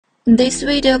This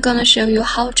video gonna show you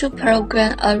how to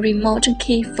program a remote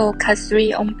key for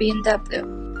CAS3 on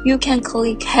BMW. You can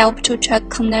click Help to check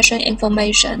connection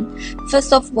information.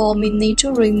 First of all, we need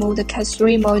to remove the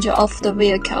CAS3 module of the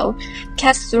vehicle.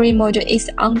 CAS3 module is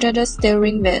under the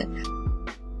steering wheel.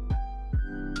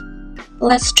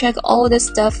 Let's check all the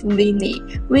stuff we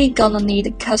need. We're gonna need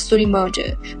CAS3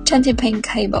 module, 20-pin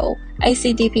cable,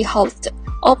 ACDP host,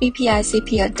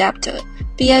 OBD2.Add adapter,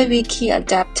 BAV key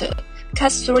adapter,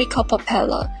 CAS3 copper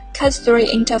pillar, CAS3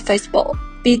 interface board,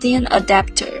 BDN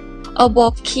adapter, a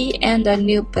walk key and a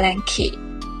new blank key.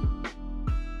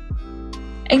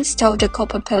 Install the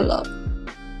copper pillar.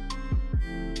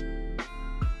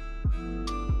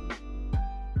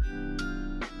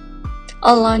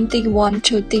 Align D1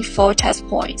 to D4 test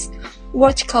points.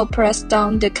 Vertical press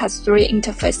down the CAS3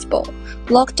 interface board.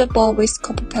 Lock the board with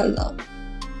copper pillar.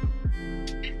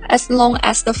 As long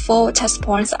as the 4 test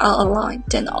points are aligned,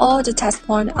 then all the test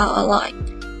points are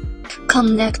aligned.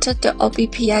 Connect the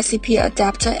OBD2.Add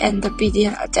adapter and the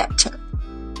BDN adapter.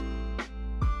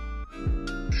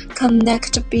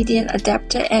 Connect the BDN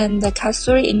adapter and the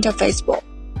CAS3 interface board.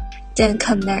 Then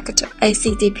connect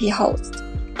ACDP host.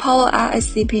 Power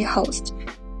ACDP host.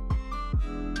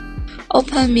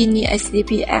 Open Mini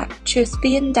ACDP app. Choose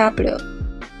BMW.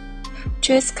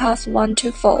 Choose CAS 1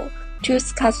 to 4.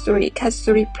 Choose CAS3,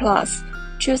 CAS3 Plus.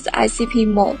 Choose ICP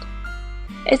mode.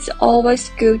 It's always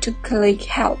good to click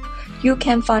Help. You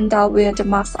can find out where the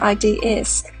mask ID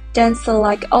is. Then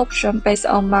select option based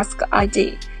on mask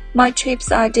ID. My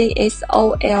chip's ID is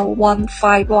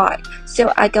OL15Y,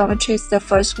 so I'm gonna choose the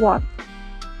first one.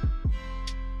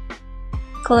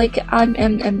 Click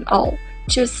IMMO.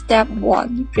 Choose step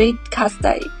 1, read CAS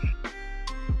date.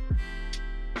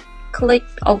 Click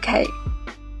OK.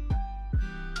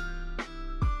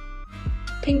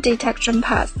 Pin detection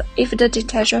pass. If the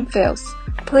detection fails,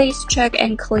 please check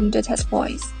and clean the test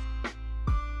points.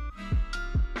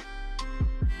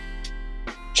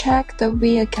 Check the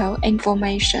vehicle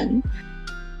information.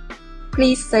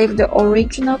 Please save the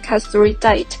original CAS3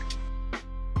 date.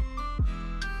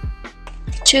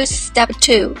 Choose Step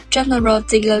 2, General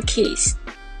Dealer Keys.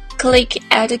 Click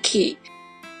Add Key.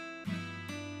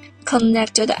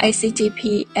 Connect the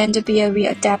ACDP and the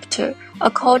BAV adapter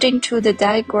according to the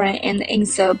diagram and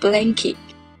insert blank key.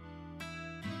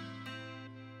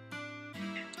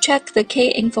 Check the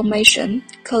key information.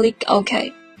 Click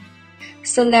OK.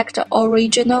 Select the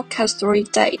original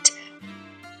CAS3 date.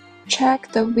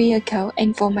 Check the vehicle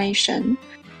information.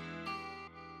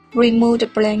 Remove the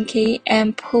blank key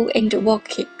and pull in the walk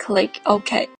key. Click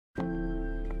OK.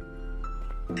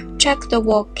 Check the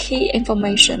walk key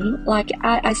information like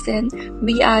ISN,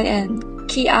 VIN,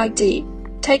 key ID.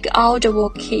 Take out the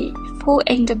walk key. Pull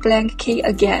in the blank key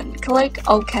again. Click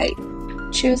OK.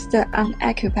 Choose the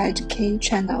unoccupied key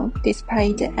channel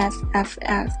displayed as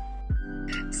FF.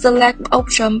 Select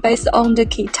option based on the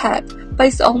key type.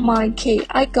 Based on my key,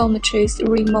 I'm gonna choose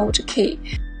remote key.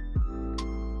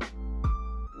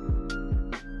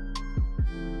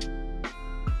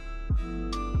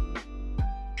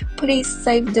 Please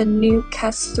save the new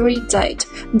CAS3 date.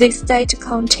 This date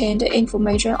contains the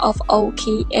information of old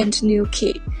key and new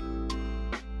key.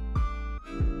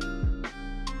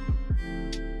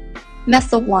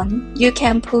 Method 1. You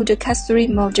can put the CAS3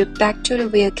 module back to the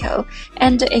vehicle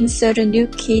and insert a new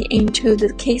key into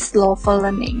the key slot for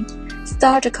learning.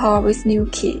 Start the car with new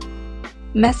key.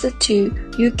 Method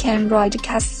 2. You can write the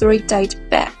CAS3 date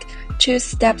back. Choose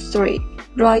Step 3.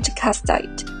 Write CAS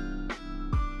date.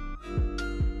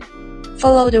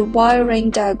 Follow the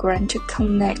wiring diagram to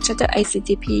connect the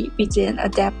ACDP BDN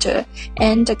adapter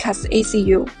and the CAS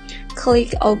ECU.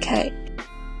 Click OK.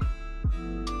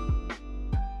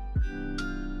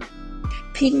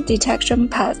 Pin detection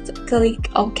pass. Click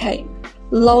OK.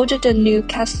 Load the new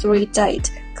CAS3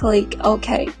 date. Click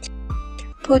OK.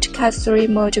 Put CAS3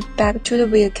 module back to the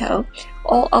vehicle.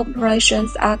 All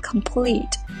operations are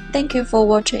complete. Thank you for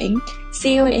watching.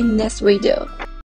 See you in next video.